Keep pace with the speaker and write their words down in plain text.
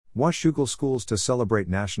Washougal schools to celebrate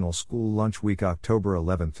National School Lunch Week October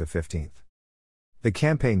 11th to 15th. The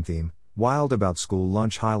campaign theme, Wild About School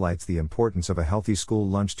Lunch, highlights the importance of a healthy school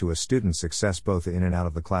lunch to a student's success both in and out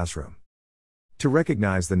of the classroom. To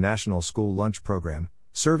recognize the National School Lunch Program,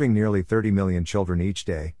 serving nearly 30 million children each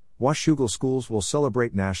day, Washougal schools will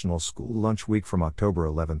celebrate National School Lunch Week from October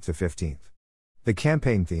 11th to 15th. The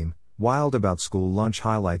campaign theme, Wild About School Lunch,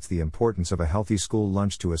 highlights the importance of a healthy school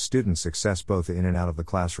lunch to a student's success both in and out of the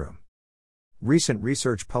classroom. Recent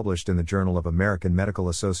research published in the Journal of American Medical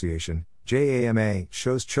Association, JAMA,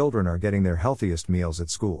 shows children are getting their healthiest meals at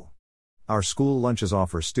school. Our school lunches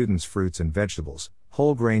offer students fruits and vegetables,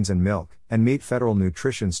 whole grains and milk, and meet federal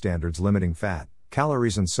nutrition standards limiting fat,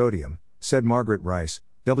 calories and sodium, said Margaret Rice,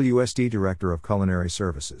 WSD Director of Culinary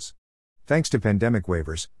Services. Thanks to pandemic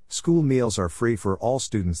waivers, school meals are free for all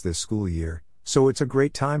students this school year, so it's a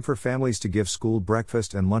great time for families to give school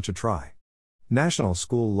breakfast and lunch a try. National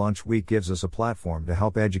School Lunch Week gives us a platform to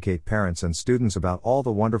help educate parents and students about all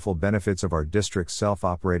the wonderful benefits of our district's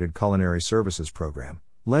self-operated culinary services program,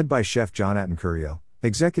 led by Chef Jonathan Curiel,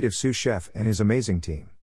 executive sous chef, and his amazing team.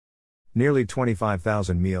 Nearly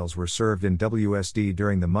 25,000 meals were served in WSD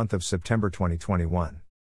during the month of September 2021.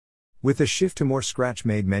 With a shift to more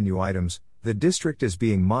scratch-made menu items, the district is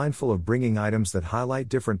being mindful of bringing items that highlight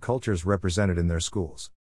different cultures represented in their schools.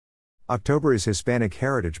 October is Hispanic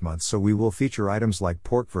Heritage Month, so we will feature items like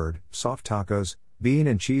pork verd, soft tacos, bean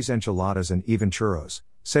and cheese enchiladas, and even churros,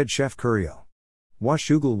 said Chef Curiel.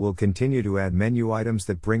 Washougal will continue to add menu items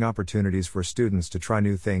that bring opportunities for students to try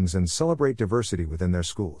new things and celebrate diversity within their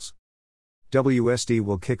schools. WSD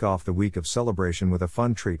will kick off the week of celebration with a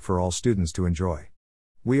fun treat for all students to enjoy.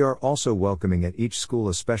 We are also welcoming at each school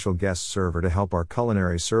a special guest server to help our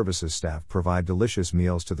culinary services staff provide delicious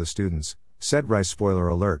meals to the students, said Rice. Spoiler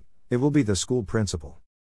alert, it will be the school principal.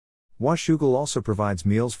 Washougal also provides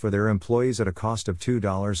meals for their employees at a cost of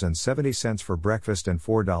 $2.70 for breakfast and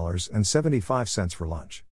 $4.75 for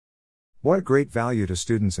lunch. What a great value to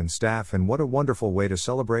students and staff, and what a wonderful way to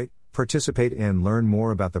celebrate, participate in and learn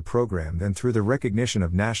more about the program than through the recognition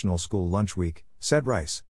of National School Lunch Week, said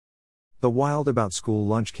Rice. The Wild About School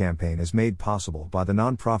Lunch campaign is made possible by the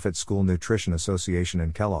nonprofit School Nutrition Association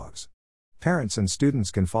and Kellogg's. Parents and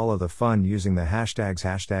students can follow the fun using the hashtags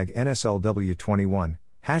 #NSLW21,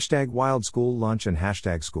 #WildSchoolLunch and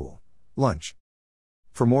 #SchoolLunch.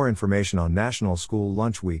 For more information on National School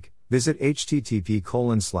Lunch Week, visit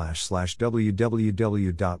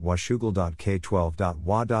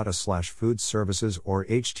http://www.washougal.k12.wa.a/food services or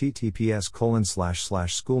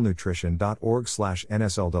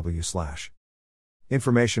https://schoolnutrition.org/NSLW/.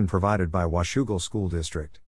 Information provided by Washougal School District.